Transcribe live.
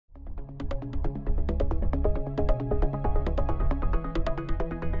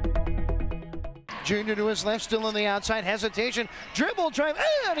Junior to his left, still on the outside, hesitation, dribble, drive,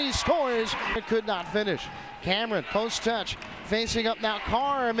 and he scores. It could not finish. Cameron, post touch, facing up now,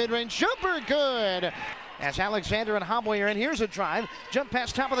 Carr, mid-range jumper, good. As Alexander and Hobway are in, here's a drive, jump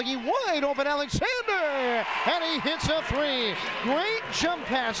past top of the key, wide open Alexander, and he hits a three. Great jump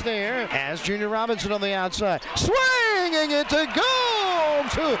pass there, as Junior Robinson on the outside, swinging it to goal,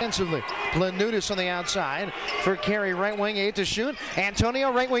 defensively. Planutis on the outside for Carey, right wing, 8 to shoot,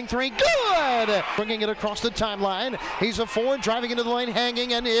 Antonio, right wing, 3, good! Bringing it across the timeline, he's a forward, driving into the lane,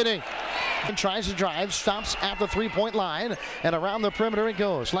 hanging and hitting. And tries to drive, stops at the three-point line, and around the perimeter it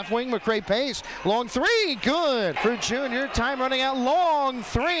goes. Left wing, McCray pace, long 3, good for Junior. Time running out, long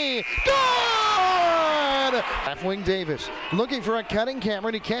 3, good! Left wing Davis, looking for a cutting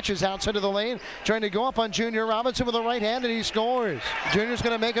Cameron. He catches outside of the lane, trying to go up on Junior Robinson with the right hand, and he scores. Junior's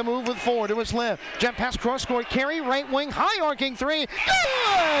going to make a move with 4 to his left. Jump pass, cross court, Carey, right wing, high arcing 3,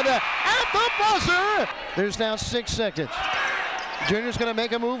 good! At the buzzer! There's now 6 seconds. Junior's going to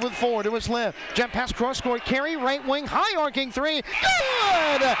make a move with 4 to his left. Jump pass, cross court, Carey, right wing, high arcing 3,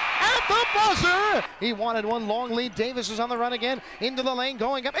 good! At the buzzer! He wanted one, long lead. Davis is on the run again, into the lane,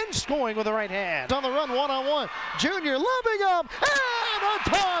 going up and scoring with the right hand. On the run, one-on-one. Junior lobbing up, and a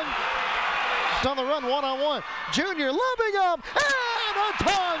tongue! On the run, one-on-one. Junior lobbing up, and a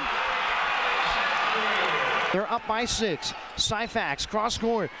tongue! They're up by 6. Syfax, cross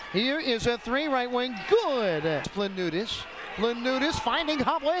court. Here is a 3, right wing, good! Planutis finding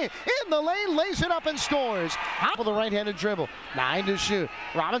Hobway in the lane, lays it up and scores. Hop with a right-handed dribble, 9 to shoot.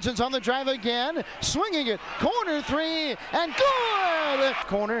 Robinson's on the drive again, swinging it, corner 3, and good!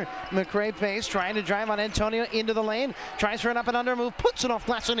 Corner, McCray pace, trying to drive on Antonio into the lane, tries for an up and under move, puts it off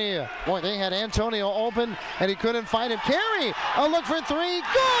Glassania. Boy, they had Antonio open, and he couldn't find him. Carey, a look for 3,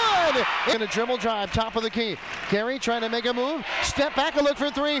 good! In a dribble drive, top of the key. Carey trying to make a move, step back, a look for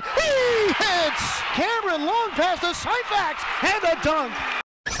 3, he hits! Cameron long pass to Syfax, and a dunk.